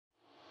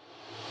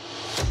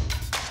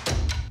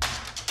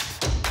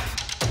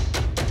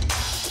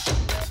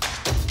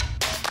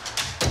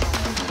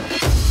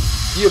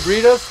Dear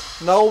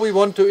breeders, now we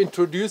want to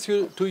introduce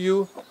to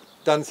you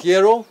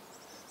Danciero,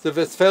 the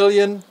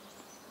Westphalian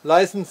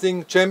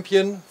licensing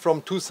champion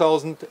from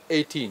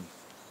 2018.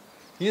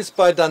 He is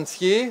by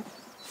Dancier,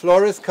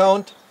 Flores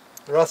Count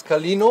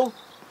Rascalino,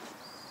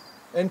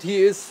 and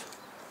he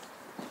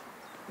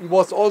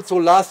was also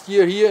last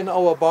year here in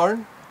our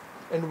barn,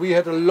 and we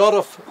had a lot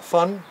of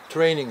fun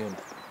training him.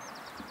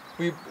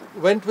 We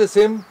went with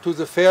him to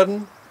the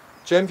Pferden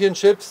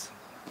Championships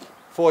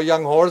for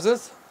young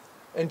horses,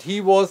 and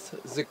he was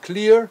the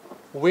clear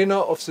winner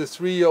of the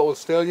 3-year-old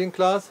stallion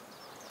class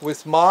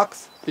with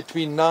marks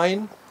between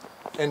 9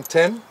 and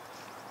 10,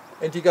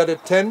 and he got a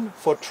 10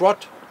 for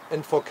trot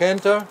and for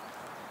canter,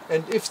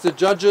 and if the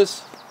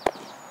judges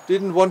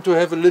didn't want to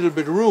have a little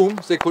bit room,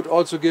 they could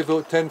also give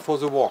a 10 for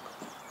the walk.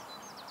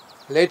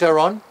 Later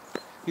on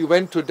he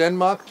went to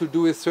Denmark to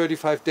do his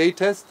 35-day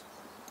test.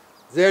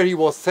 There he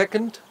was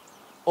second,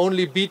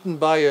 only beaten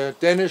by a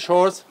Danish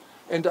horse,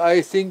 and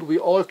I think we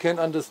all can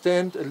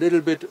understand a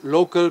little bit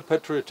local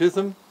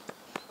patriotism.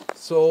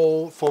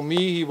 So for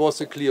me he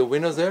was a clear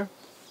winner there.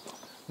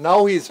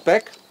 Now he is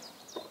back,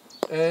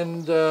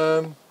 and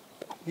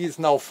he is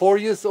now 4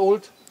 years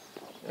old,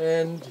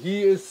 and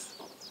he is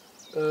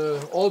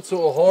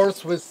also a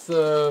horse with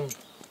a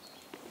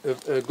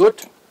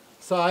good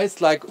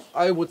size, like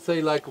I would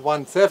say like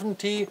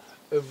 170,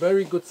 a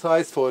very good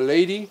size for a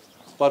lady,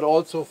 but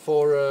also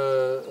for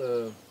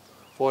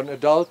an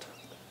adult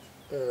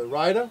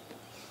rider.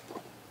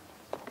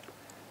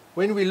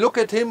 When we look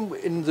at him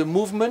in the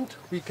movement,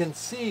 we can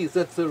see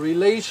that the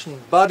relation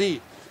body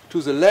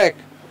to the leg,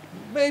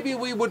 maybe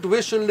we would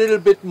wish a little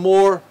bit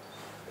more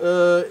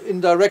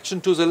in direction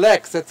to the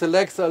legs, that the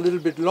legs are a little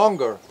bit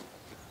longer.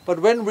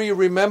 But when we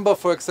remember,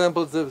 for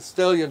example, the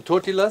stallion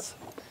Totilas,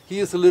 he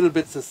is a little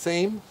bit the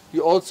same. He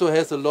also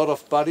has a lot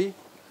of body,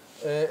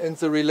 and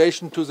the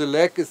relation to the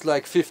leg is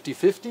like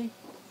 50-50.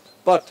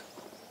 But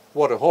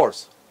what a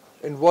horse!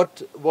 And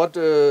what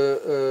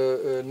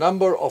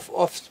number of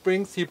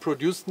offsprings he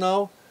produced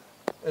now,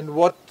 and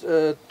what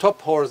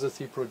top horses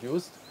he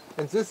produced.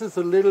 And this is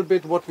a little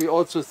bit what we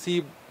also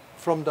see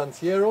from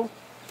Danciero.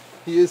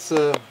 He is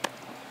an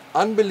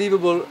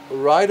unbelievable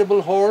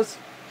rideable horse,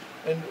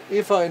 and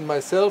Eva and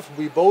myself,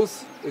 we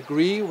both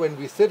agree when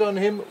we sit on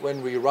him,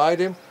 when we ride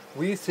him,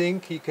 we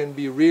think he can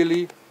be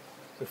really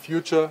a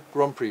future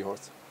Grand Prix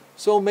horse.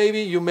 So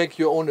maybe you make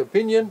your own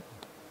opinion,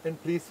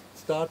 and please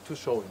start to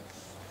show him.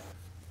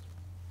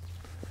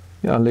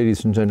 Yeah,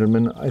 ladies and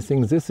gentlemen, I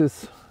think this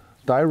is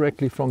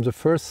directly from the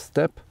first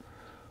step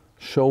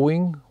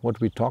showing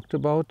what we talked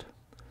about.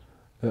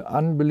 An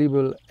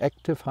unbelievable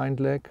active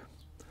hind leg,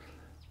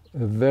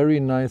 a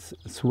very nice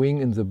swing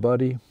in the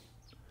body,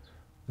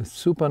 a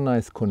super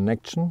nice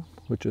connection,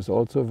 which is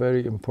also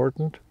very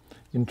important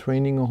in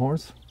training a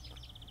horse.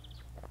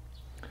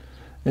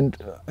 And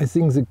I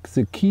think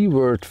the key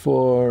word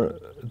for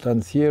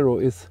Danciero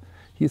is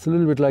he's a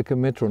little bit like a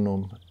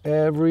metronome.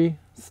 Every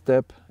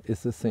step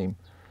is the same.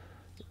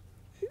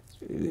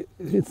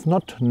 It's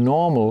not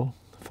normal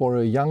for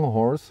a young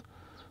horse,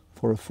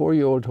 for a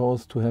 4-year-old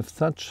horse, to have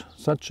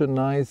such a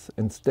nice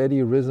and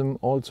steady rhythm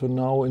also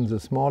now in the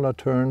smaller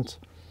turns.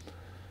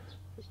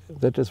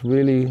 That is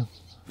really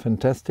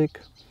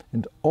fantastic.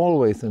 And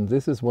always, and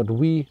this is what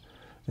we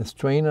as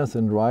trainers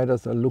and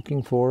riders are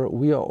looking for,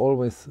 we are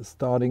always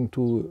starting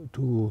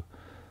to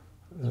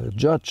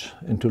judge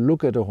and to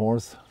look at a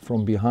horse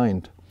from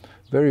behind.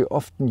 Very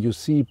often you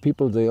see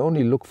people, they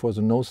only look for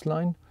the nose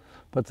line,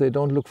 but they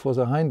don't look for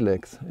the hind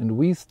legs. And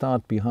we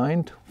start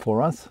behind. For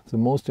us, the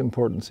most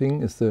important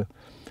thing is the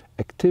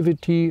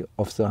activity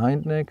of the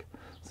hind leg,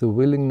 the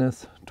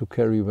willingness to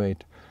carry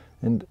weight.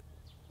 And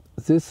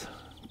this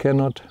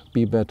cannot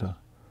be better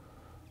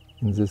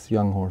in this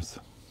young horse.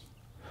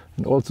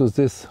 And also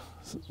this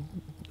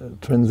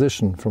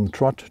transition from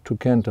trot to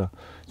canter,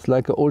 it's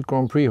like an old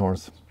Grand Prix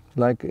horse,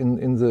 like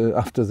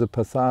after the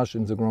passage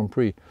in the Grand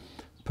Prix.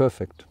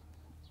 Perfect.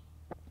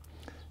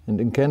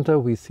 And in canter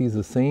we see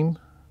the same.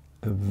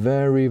 A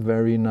very,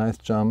 very nice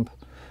jump.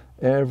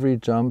 Every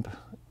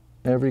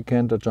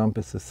canter jump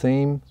is the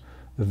same.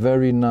 A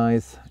very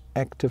nice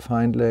active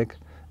hind leg,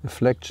 a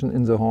flexion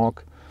in the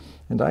hock.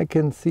 And I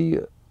can see,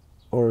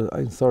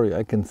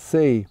 I can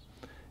say,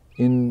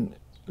 in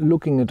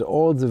looking at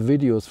all the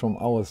videos from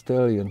our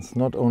stallions,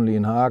 not only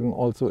in Hagen,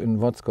 also in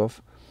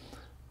Wrocław,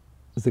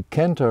 the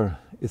canter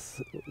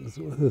is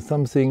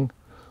something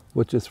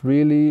which is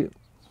really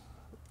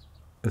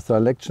a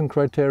selection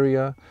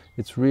criteria.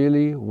 It's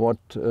really what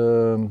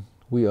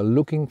we are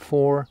looking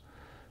for,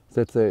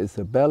 that there is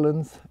a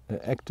balance,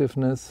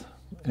 activeness,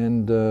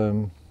 and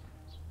a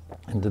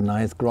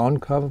nice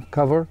ground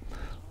cover,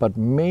 but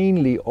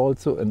mainly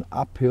also an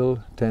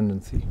uphill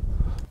tendency.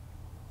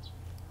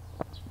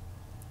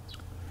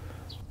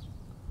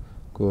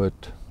 Good.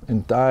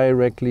 And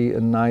directly a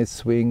nice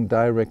swing,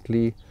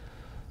 directly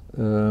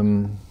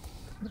a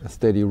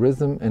steady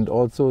rhythm, and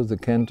also the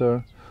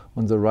canter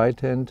on the right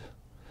hand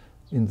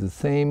in the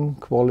same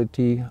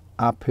quality,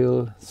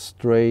 uphill,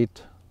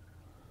 straight.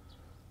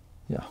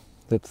 Yeah,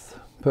 that's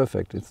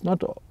perfect. It's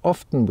not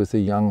often with a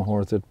young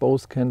horse that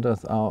both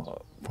canters are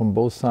from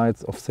both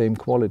sides of same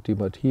quality,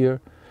 but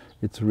here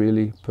it's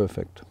really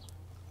perfect.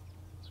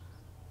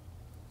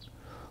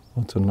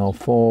 Also now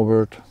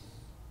forward.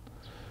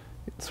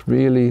 It's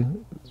really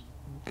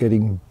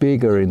getting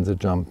bigger in the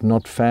jump,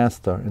 not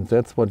faster, and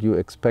that's what you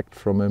expect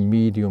from a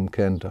medium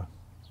canter.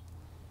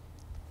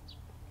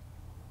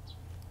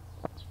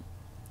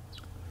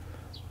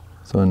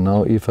 So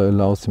now Eva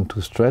allows him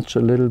to stretch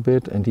a little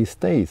bit, and he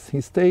stays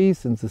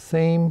in the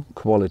same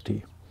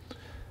quality.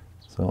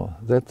 So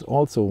that's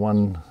also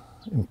one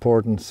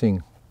important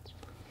thing.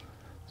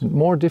 And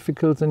more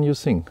difficult than you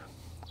think.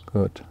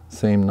 Good.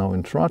 Same now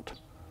in trot.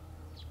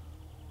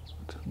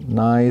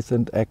 Nice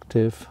and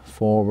active,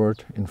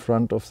 forward, in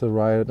front of the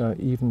rider,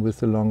 even with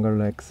the longer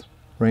legs,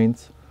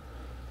 reins.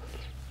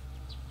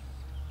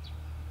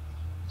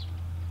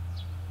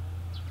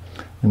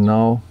 And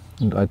now,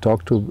 and I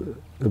talked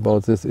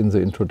about this in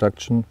the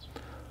introduction,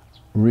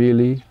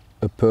 really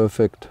a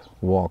perfect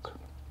walk.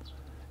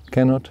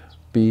 Cannot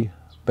be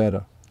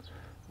better.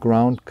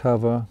 Ground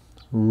cover,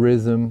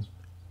 rhythm,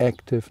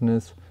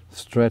 activeness,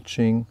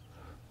 stretching,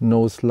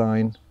 nose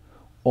line,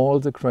 all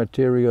the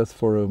criteria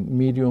for a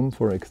medium,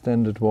 for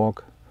extended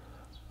walk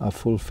are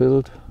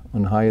fulfilled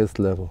on highest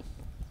level.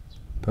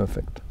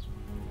 Perfect.